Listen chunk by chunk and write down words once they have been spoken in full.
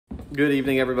Good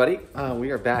evening, everybody.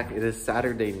 We are back. It is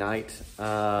Saturday night.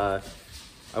 I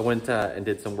went and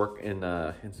did some work in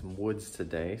some woods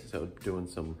today, so doing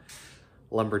some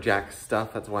lumberjack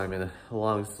stuff. That's why I'm in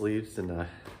long sleeves and a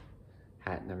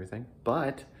hat and everything.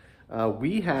 But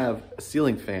we have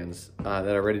ceiling fans that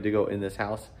are ready to go in this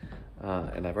house,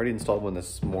 and I've already installed one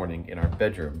this morning in our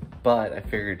bedroom. But I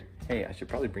figured, hey, I should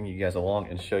probably bring you guys along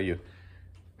and show you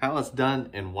how it's done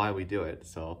and why we do it.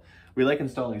 So we like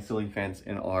installing ceiling fans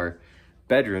in our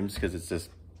bedrooms because it's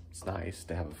nice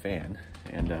to have a fan.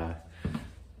 And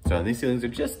so these ceilings are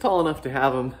just tall enough to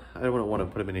have them. I don't want to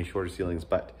put them in any shorter ceilings,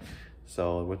 but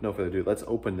so with no further ado, let's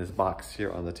open this box here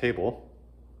on the table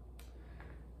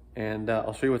and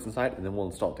I'll show you what's inside and then we'll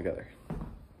install it together.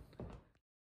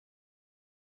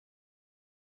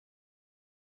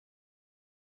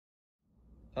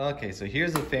 Okay, so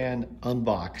here's the fan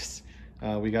unboxed.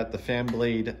 We got the fan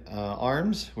blade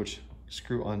arms, which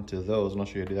screw onto those, and I'll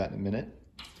show you how to do that in a minute.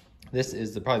 This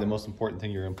is probably the most important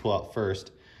thing you're gonna pull out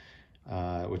first,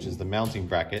 which is the mounting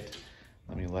bracket.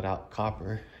 Let me let out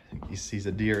Copper. I think he sees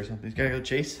a deer or something. He's gotta go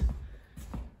chase.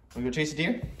 Wanna go chase a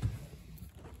deer?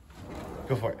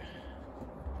 Go for it.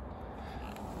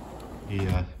 He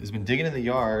has been digging in the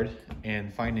yard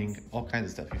and finding all kinds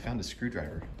of stuff. He found a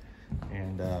screwdriver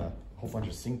and a whole bunch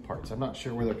of sink parts. I'm not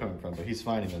sure where they're coming from, but he's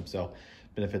finding them, so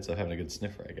benefits of having a good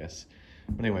sniffer, I guess.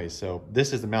 But anyway, so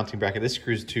this is the mounting bracket. This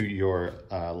screws to your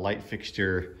light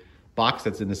fixture box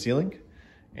that's in the ceiling,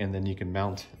 and then you can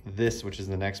mount this, which is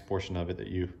the next portion of it that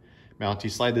you mount. You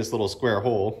slide this little square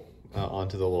hole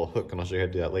onto the little hook, and I'll show you how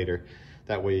to do that later.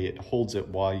 That way it holds it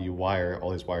while you wire all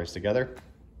these wires together,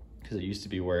 because it used to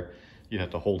be where you'd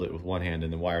have to hold it with one hand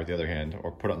and then wire with the other hand,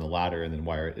 or put it on the ladder and then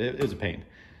wire it. It was a pain.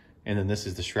 And then this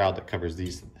is the shroud that covers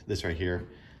this right here.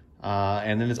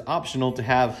 And then it's optional to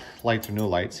have lights or no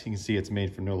lights. You can see it's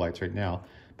made for no lights right now,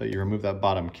 but you remove that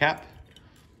bottom cap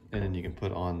and then you can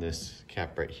put on this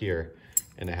cap right here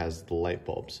and it has the light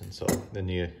bulbs. And so then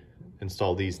you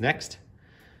install these next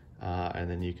and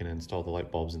then you can install the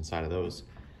light bulbs inside of those.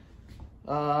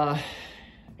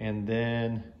 And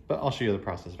then, but I'll show you the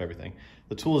process of everything.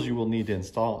 The tools you will need to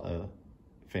install a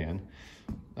fan.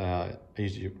 I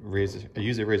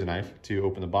use a razor knife to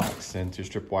open the box and to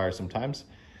strip wire sometimes.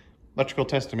 Electrical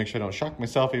test to make sure I don't shock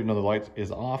myself even though the light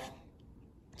is off.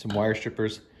 Some wire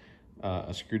strippers,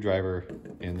 a screwdriver,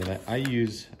 and then I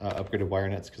use upgraded wire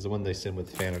nets because the ones they send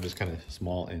with the fan are just kind of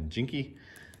small and jinky.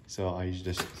 So I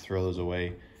usually just throw those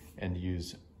away and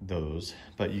use those,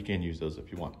 but you can use those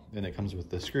if you want. And it comes with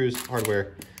the screws,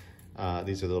 hardware.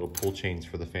 These are the little pull chains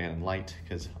for the fan and light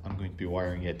because I'm going to be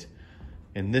wiring it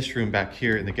in this room back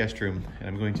here in the guest room, and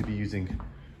I'm going to be using,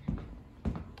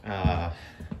 can't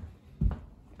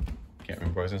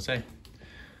remember what I was gonna say.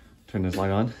 Turn this light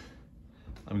on.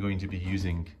 I'm going to be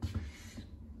using,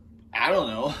 I don't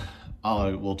know.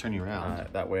 We'll turn you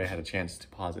around. That way I had a chance to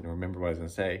pause it and remember what I was gonna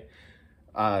say.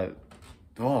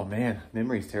 Oh man,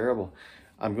 memory's terrible.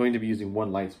 I'm going to be using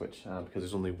one light switch because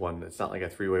there's only one. It's not like a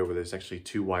three-way where there's actually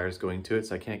two wires going to it,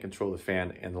 so I can't control the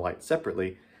fan and the light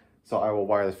separately. So I will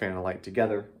wire the fan and the light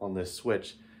together on this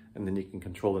switch, and then you can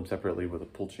control them separately with the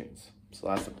pull chains. So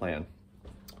that's the plan.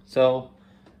 So,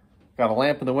 got a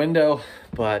lamp in the window,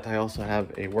 but I also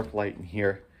have a work light in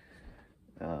here.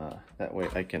 That way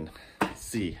I can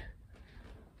see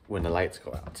when the lights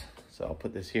go out. So I'll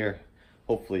put this here.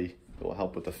 Hopefully it will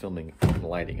help with the filming and the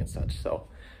lighting and such. So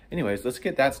anyways, let's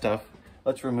get that stuff.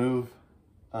 Let's remove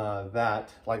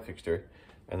that light fixture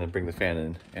and then bring the fan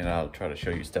in, and I'll try to show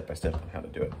you step by step on how to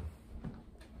do it.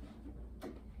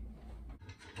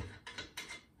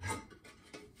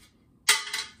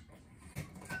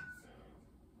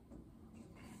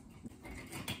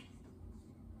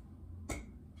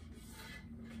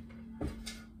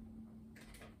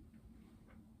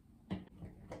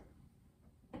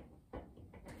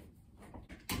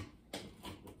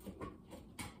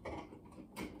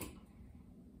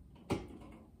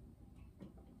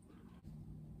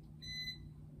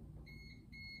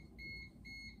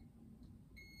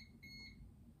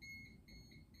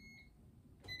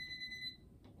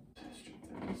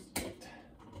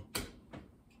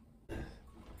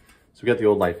 So we got the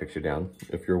old light fixture down.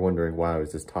 If you're wondering why I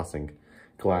was just tossing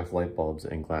glass light bulbs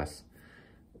and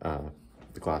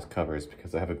the glass covers,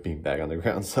 because I have a bean bag on the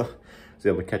ground, so I was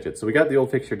able to catch it. So we got the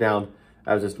old fixture down.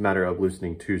 That was just a matter of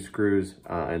loosening two screws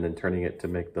and then turning it to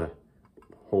make the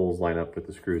holes line up with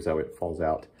the screws, that way it falls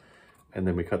out. And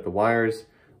then we cut the wires.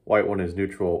 White one is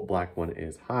neutral, black one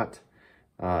is hot,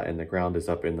 and the ground is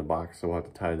up in the box, so we'll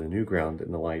have to tie the new ground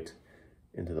and the light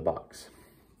into the box.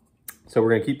 So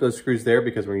we're gonna keep those screws there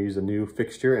because we're gonna use a new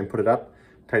fixture and put it up,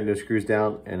 tighten those screws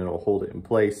down, and it'll hold it in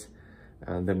place.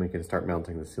 And then we can start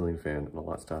mounting the ceiling fan and all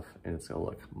that stuff, and it's gonna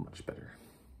look much better.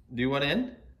 Do you want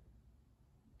in?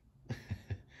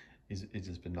 He's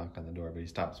just been knocking on the door, but he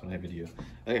stops when I video.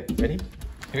 Okay, ready?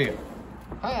 Here we go.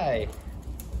 Hi.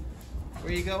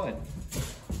 Where are you going?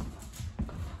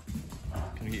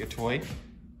 Can we get your toy? Can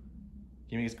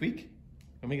you make a squeak?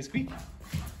 Can we make a squeak?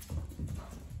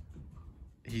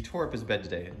 He tore up his bed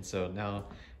today, and so now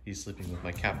he's sleeping with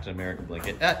my Captain America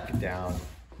blanket. Get down.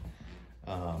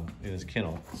 In his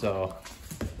kennel. So,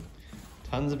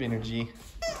 tons of energy.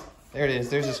 There it is.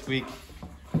 There's a squeak.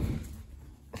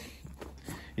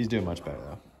 He's doing much better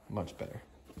though. Much better.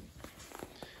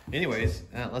 Anyways,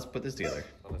 let's put this together.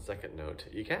 On a second note,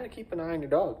 you gotta keep an eye on your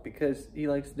dog because he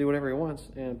likes to do whatever he wants,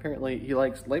 and apparently he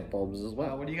likes light bulbs as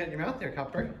well. What do you got in your mouth there,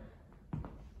 Copper?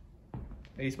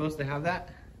 Are you supposed to have that?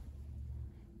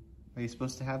 Are you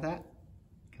supposed to have that?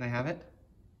 Can I have it?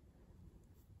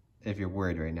 If you're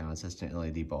worried right now, it's just an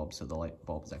LED bulb, so the light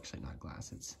bulb is actually not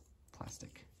glass, it's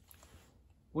plastic.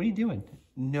 What are you doing?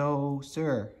 No,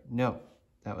 sir. No,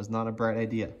 that was not a bright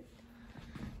idea.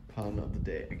 Pun of the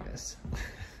day, I guess.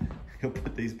 Go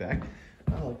put these back.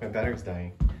 Oh, look, my battery's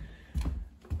dying.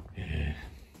 Yeah.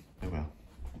 Oh well.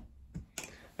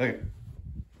 Okay,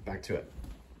 back to it.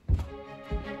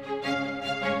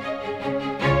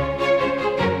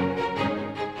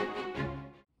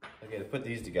 Okay, to put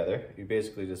these together, you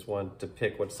basically just want to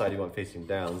pick which side you want facing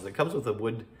down. So it comes with a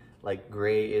wood, like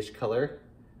grayish color,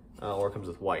 or it comes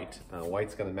with white.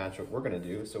 White's gonna match what we're gonna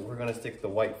do, so we're gonna stick the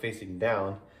white facing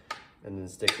down, and then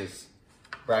stick this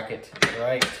bracket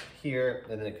right here,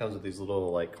 and then it comes with these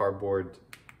little like cardboard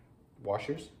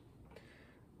washers.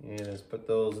 And just put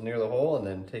those near the hole, and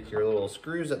then take your little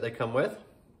screws that they come with,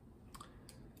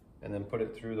 and then put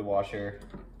it through the washer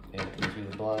and into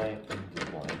the blind,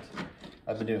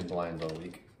 I've been doing blinds all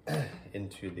week,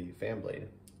 into the fan blade.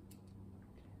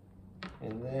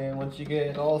 And then once you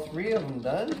get all three of them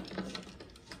done,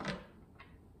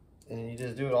 and then you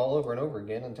just do it all over and over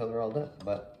again until they're all done.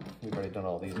 But we've already done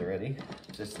all these already.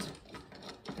 Just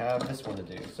have this one to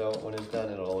do. So when it's done,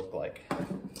 it'll look like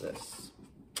this.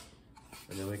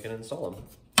 And then we can install them.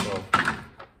 So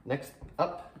next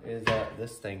up is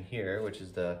this thing here, which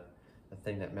is the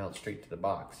thing that mounts straight to the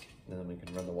box. And then we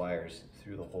can run the wires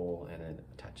through the hole and then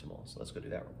attach them all. So let's go do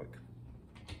that real quick.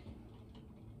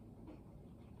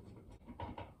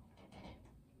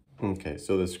 Okay,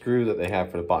 so the screw that they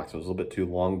have for the box was a little bit too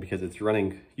long because it's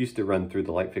used to run through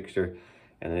the light fixture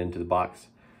and then into the box.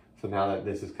 So now that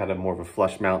this is kind of more of a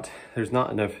flush mount, there's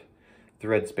not enough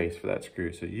thread space for that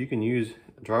screw. So you can use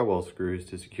drywall screws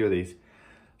to secure these.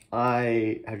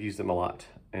 I have used them a lot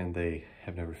and they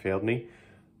have never failed me,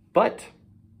 but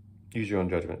use your own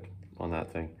judgment on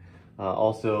that thing.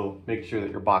 Also, make sure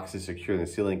that your box is secure in the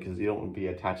ceiling because you don't want to be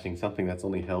attaching something that's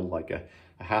only held like a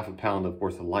half a pound of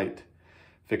worth of light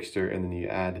fixture, and then you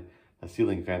add a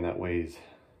ceiling fan that weighs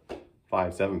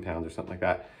 5-7 pounds or something like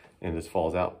that, and it just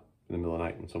falls out in the middle of the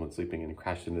night when someone's sleeping and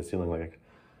crashes into the ceiling like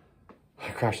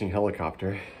a crashing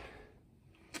helicopter.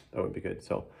 That would be good.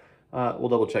 So we'll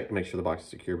double check to make sure the box is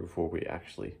secure before we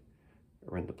actually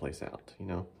rent the place out. You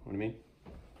know what I mean?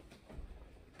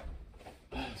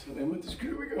 So then with the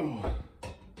screw we go.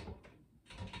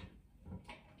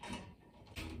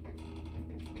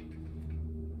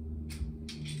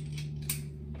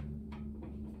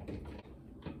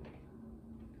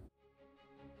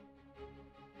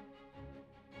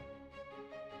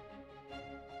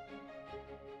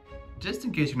 Just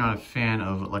in case you're not a fan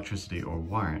of electricity or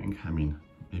wiring, I mean,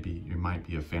 maybe you might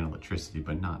be a fan of electricity,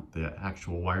 but not the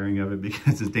actual wiring of it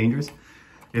because it's dangerous.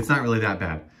 It's not really that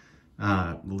bad,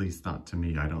 at least not to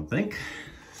me, I don't think.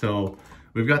 So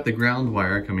we've got the ground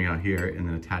wire coming out here and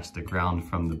then attach the ground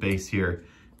from the base here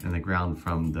and the ground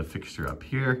from the fixture up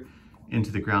here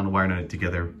into the ground, wire nut it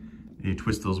together. You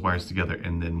twist those wires together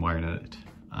and then wire nut it.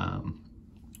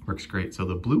 Works great. So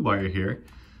the blue wire here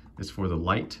is for the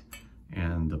light,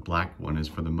 and the black one is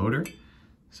for the motor.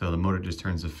 So the motor just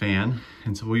turns the fan.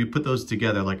 And so we put those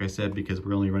together, like I said, because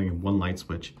we're only running one light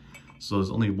switch. So there's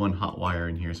only one hot wire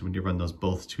in here. So we need to run those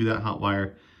both to that hot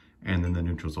wire, and then the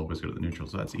neutrals always go to the neutral.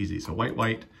 So that's easy. So white,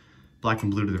 white, black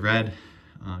and blue to the red,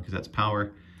 because that's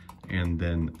power, and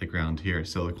then the ground here.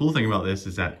 So the cool thing about this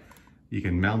is that you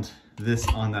can mount this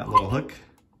on that little hook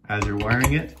as you're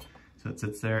wiring it. So it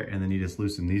sits there, and then you just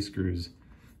loosen these screws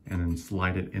and then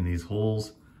slide it in these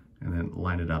holes, and then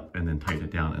line it up and then tighten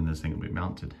it down, and this thing will be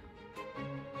mounted.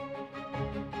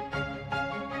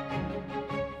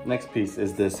 Next piece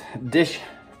is this dish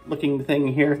looking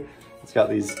thing here. It's got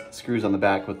these screws on the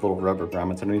back with little rubber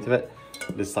grommets underneath of it.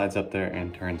 This slides up there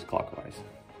and turns clockwise.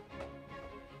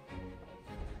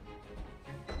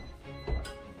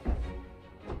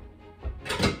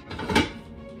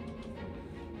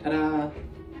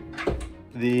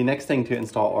 The next thing to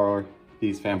install are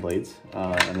these fan blades,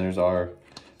 and there's our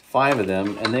 5 of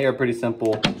them, and they are pretty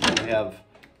simple. They have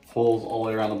holes all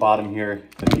the way around the bottom here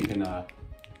that you can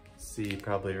see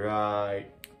probably right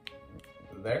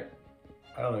there.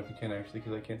 I don't know if you can actually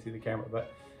because I can't see the camera,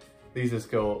 but these just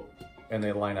go and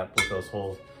they line up with those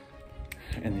holes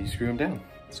and you screw them down.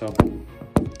 So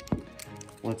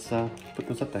let's put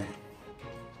those up there.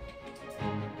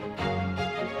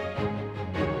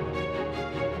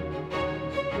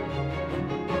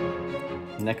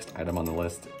 Next item on the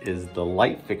list is the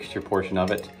light fixture portion of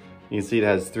it. You can see it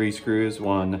has 3 screws,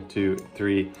 1, 2,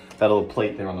 3. That little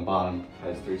plate there on the bottom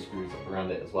has 3 screws around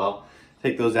it as well.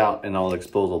 Take those out and I'll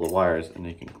expose all the wires and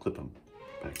you can clip them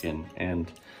back in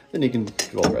and then you can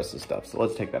do all the rest of the stuff. So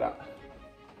let's take that out.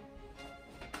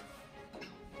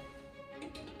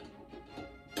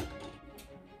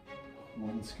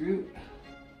 One screw.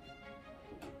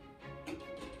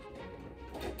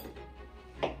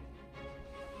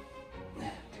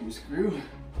 Two screw.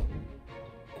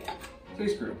 3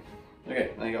 screw. Okay,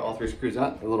 now you got all 3 screws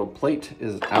out. The little plate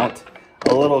is out.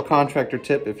 A little contractor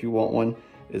tip, if you want one,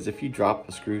 is if you drop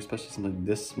a screw, especially something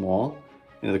this small,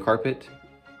 into the carpet,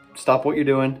 stop what you're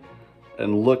doing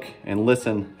and look and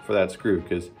listen for that screw,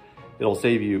 because it'll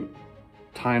save you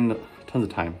time, tons of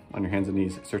time on your hands and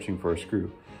knees searching for a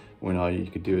screw when all you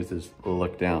could do is just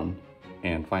look down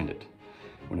and find it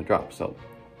when it drops. So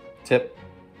tip,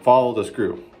 follow the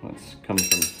screw. That comes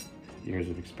from years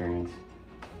of experience.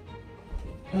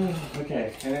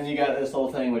 Okay, and then you got this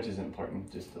little thing, which is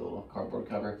important, just a little cardboard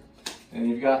cover. And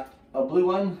you've got a blue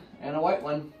one and a white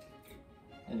one.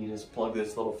 And you just plug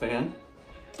this little fan.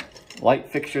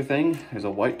 Light fixture thing, there's a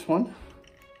white one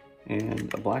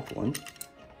and a black one.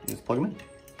 You just plug them in.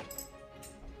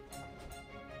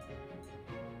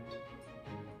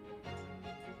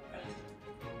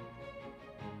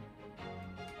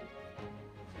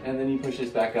 And then you push this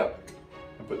back up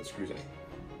and put the screws in.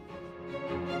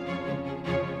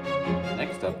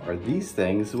 Next up are these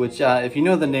things, which if you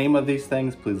know the name of these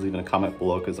things, please leave in a comment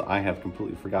below because I have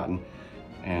completely forgotten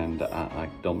and I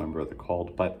don't remember what they're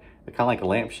called, but they're kind of like a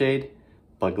lampshade,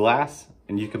 but glass,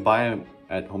 and you can buy them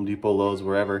at Home Depot, Lowe's,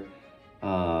 wherever,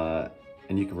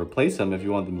 and you can replace them if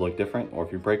you want them to look different, or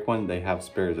if you break one, they have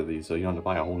spares of these, so you don't have to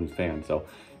buy a whole new fan. So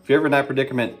if you're ever in that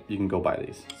predicament, you can go buy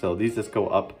these. So these just go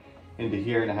up into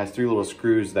here, and it has 3 little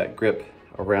screws that grip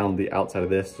around the outside of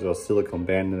this. There's a silicone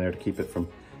band in there to keep it from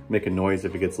making noise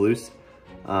if it gets loose.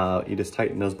 You just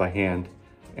tighten those by hand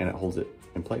and it holds it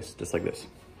in place just like this.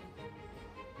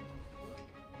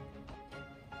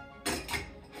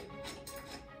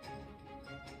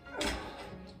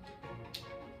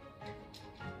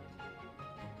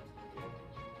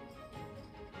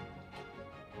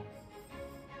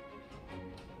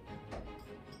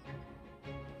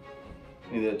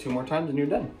 You do that 2 more times and you're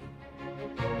done.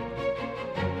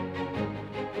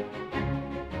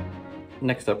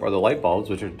 Next up are the light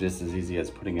bulbs, which are just as easy as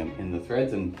putting them in the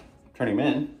threads and turning them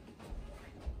in.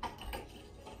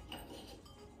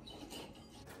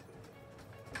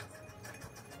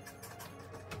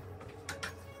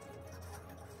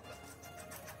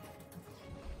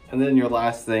 And then your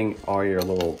last thing are your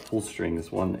little pull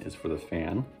strings. One is for the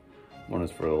fan, one is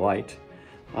for the light.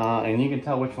 And you can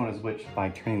tell which one is which by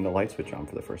turning the light switch on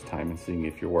for the first time and seeing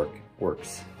if your work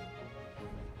works.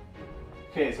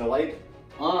 Okay, so light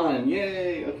on,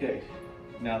 yay, okay.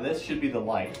 Now this should be the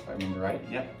light, if I remember right,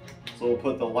 yep. So we'll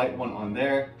put the light one on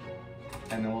there,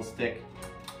 and then we'll stick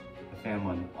the fan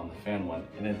one on the fan one.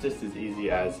 And it's just as easy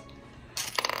as,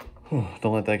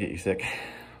 don't let that get you sick.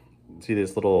 See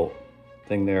this little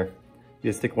thing there? You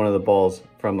just stick one of the balls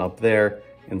from up there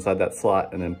inside that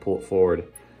slot and then pull it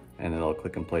forward and it'll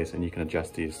click in place, and you can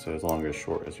adjust these to as long or as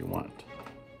short as you want.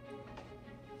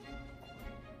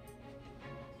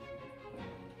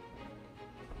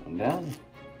 One down.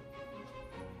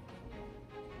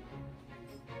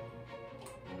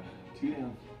 2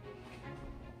 down.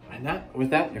 And with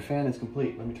that, your fan is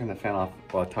complete. Let me turn the fan off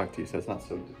while I talk to you so it's not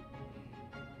so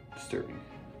disturbing.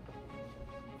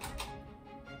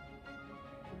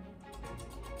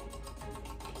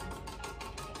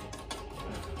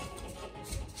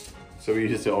 So we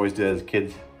used to always do that as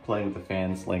kids, playing with the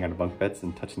fans, laying on our bunk beds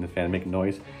and touching the fan and making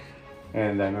noise.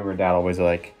 And I remember Dad always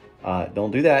like, don't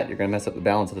do that, you're gonna mess up the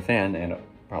balance of the fan, and it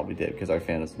probably did because our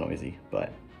fan is noisy,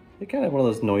 but it's kind of one of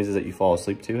those noises that you fall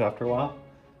asleep to after a while.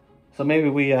 So maybe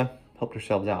we helped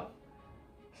ourselves out.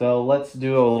 So let's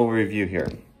do a little review here.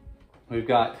 We've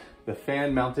got the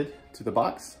fan mounted to the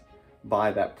box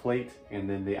by that plate, and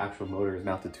then the actual motor is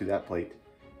mounted to that plate.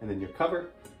 And then your cover,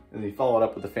 and then you follow it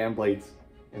up with the fan blades,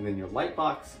 and then your light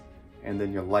box, and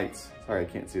then your lights. Sorry, I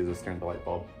can't see this, turn the light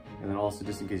bulb. And then also,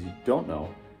 just in case you don't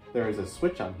know, there is a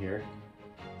switch on here,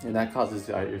 and that causes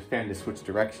your fan to switch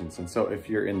directions. And so if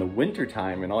you're in the winter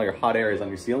time and all your hot air is on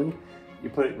your ceiling, you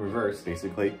put it in reverse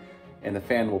basically, and the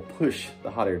fan will push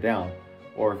the hot air down.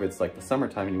 Or if it's like the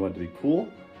summertime and you want it to be cool,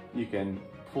 you can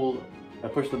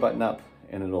push the button up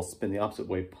and it'll spin the opposite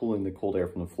way, pulling the cold air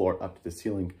from the floor up to the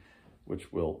ceiling,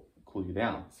 which will cool you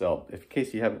down. So in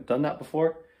case you haven't done that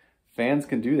before, fans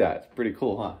can do that. It's pretty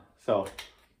cool, huh? So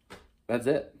that's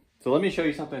it. So let me show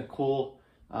you something cool,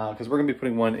 because we're gonna be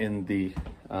putting one in the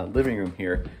living room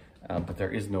here, but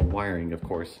there is no wiring, of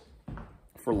course,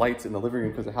 for lights in the living room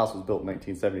because the house was built in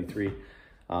 1973.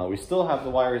 We still have the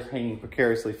wires hanging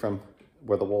precariously from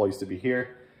where the wall used to be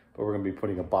here, but we're gonna be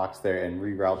putting a box there and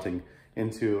rerouting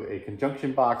into a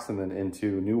conjunction box and then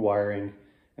into new wiring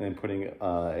and then putting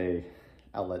a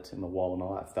outlet in the wall and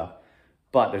all that stuff.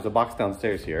 But there's a box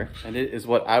downstairs here, and it is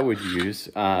what I would use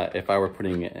if I were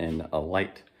putting in a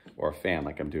light or a fan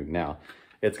like I'm doing now.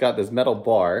 It's got this metal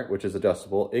bar, which is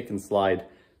adjustable. It can slide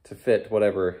to fit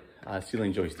whatever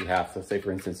ceiling joist you have. So say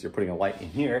for instance, you're putting a light in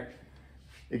here,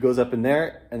 it goes up in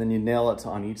there, and then you nail it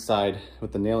on each side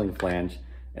with the nailing flange,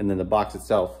 and then the box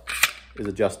itself is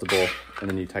adjustable, and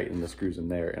then you tighten the screws in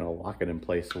there and it'll lock it in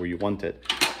place where you want it.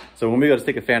 So when we go to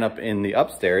stick a fan up in the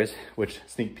upstairs, which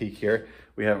sneak peek here,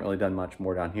 we haven't really done much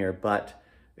more down here, but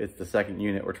it's the second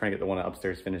unit. We're trying to get the one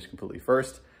upstairs finished completely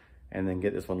first, and then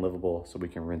get this one livable so we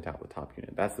can rent out the top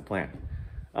unit. That's the plan.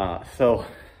 So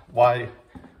why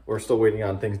we're still waiting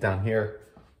on things down here,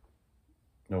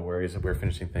 no worries, we're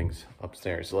finishing things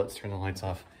upstairs. So let's turn the lights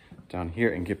off down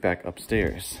here and get back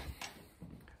upstairs.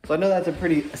 So I know that's a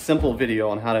pretty simple video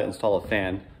on how to install a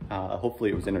fan.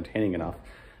 Hopefully it was entertaining enough.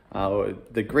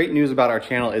 The great news about our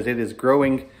channel is it is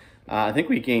growing. I think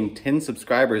we gained 10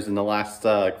 subscribers in the last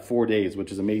 4 days,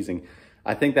 which is amazing.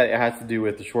 I think that it has to do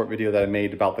with the short video that I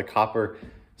made about the copper,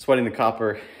 sweating the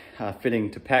copper,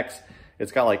 fitting to PEX.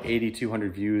 It's got like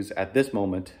 8,200 views at this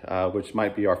moment, which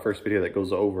might be our first video that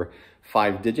goes over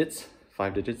 5 digits.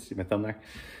 5 digits, see my thumb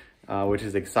there? Which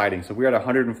is exciting. So we're at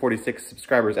 146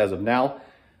 subscribers as of now.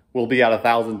 We'll be at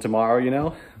 1,000 tomorrow, you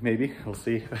know, maybe, we'll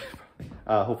see.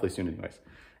 Hopefully soon anyways.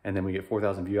 And then we get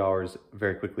 4,000 view hours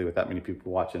very quickly with that many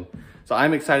people watching. So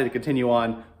I'm excited to continue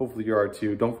on. Hopefully you are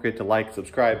too. Don't forget to like,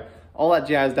 subscribe, all that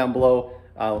jazz down below.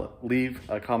 Leave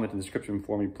a comment in the description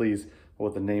for me, please,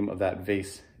 what the name of that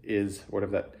vase is,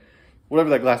 whatever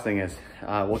that glass thing is.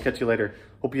 We'll catch you later.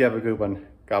 Hope you have a good one.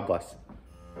 God bless.